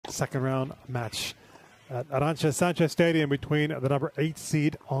second round match at Arancha Sanchez Stadium between the number 8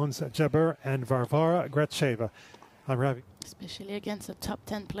 seed Ons Jabeur and Varvara Gracheva. I'm Ravi. Especially against a top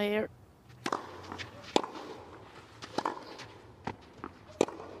 10 player.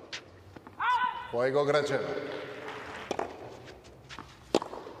 Juego Gracheva.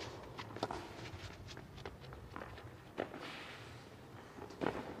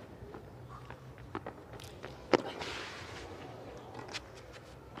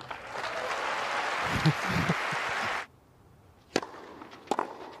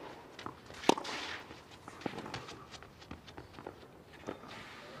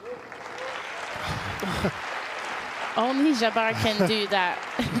 Only Jabeur can do that.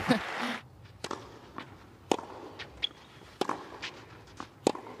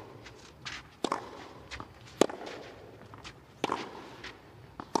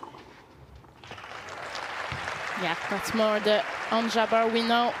 Yeah, that's more the Ons Jabeur we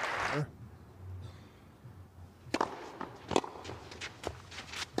know.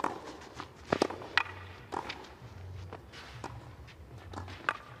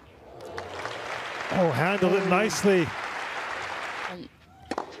 Oh, handled it nicely. And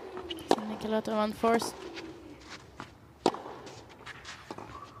make a lot of unforced.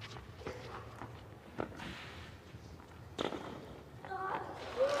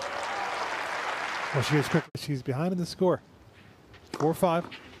 Well, she is quick. She's behind in the score. 4-5.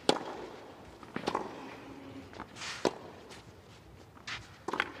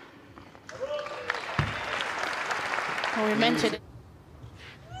 Oh, we mentioned it.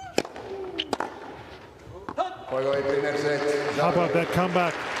 How about that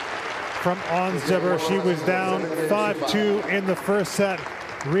comeback from Ons Jabeur? She was down 5-2 in the first set,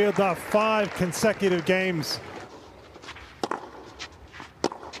 reeled off 5 consecutive games.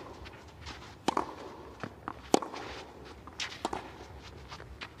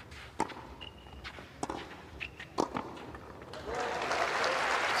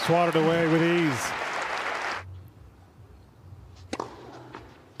 Swatted away with ease.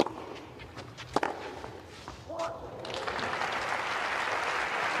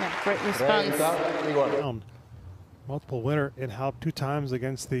 Yeah, great response. Multiple winner in Halp 2 times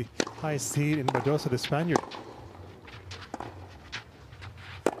against the high seed in Mendoza, the Spaniard.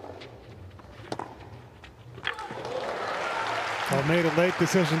 Well, made a late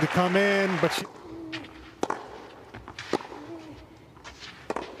decision to come in, but she...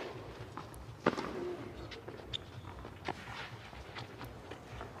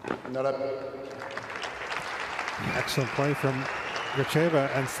 Not up. Excellent play from Gracheva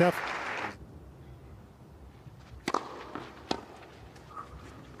and Steph.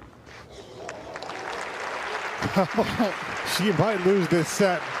 She might lose this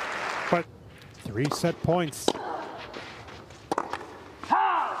set, but 3 set points.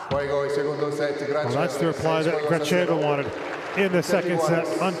 Well, that's the reply that Gracheva wanted in the second set,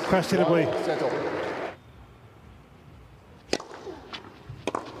 unquestionably.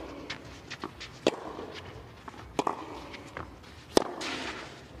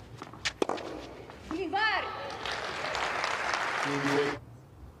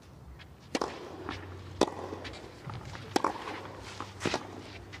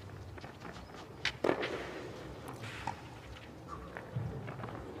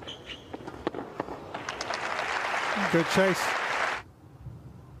 Good chase.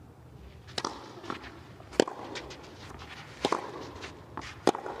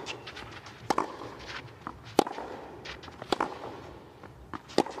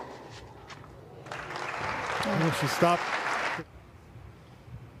 Oh, she stopped.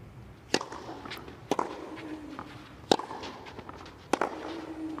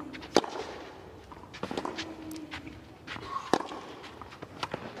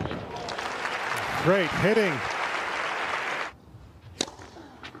 Great hitting.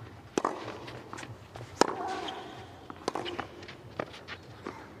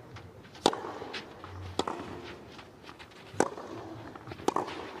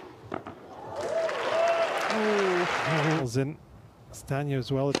 In Stania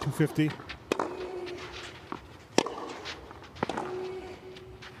as well at 250.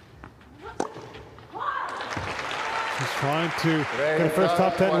 She's trying to get a first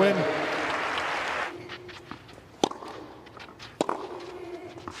top 10 win.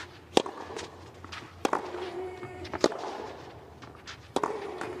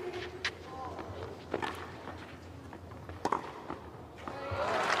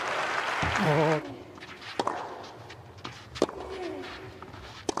 Oh.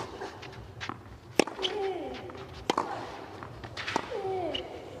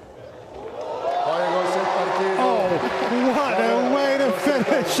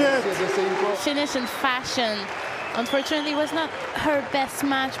 it. Finish in fashion. Unfortunately, it was not her best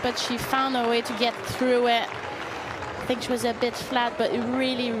match, but she found a way to get through it. I think she was a bit flat, but it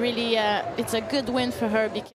really, it's a good win for her because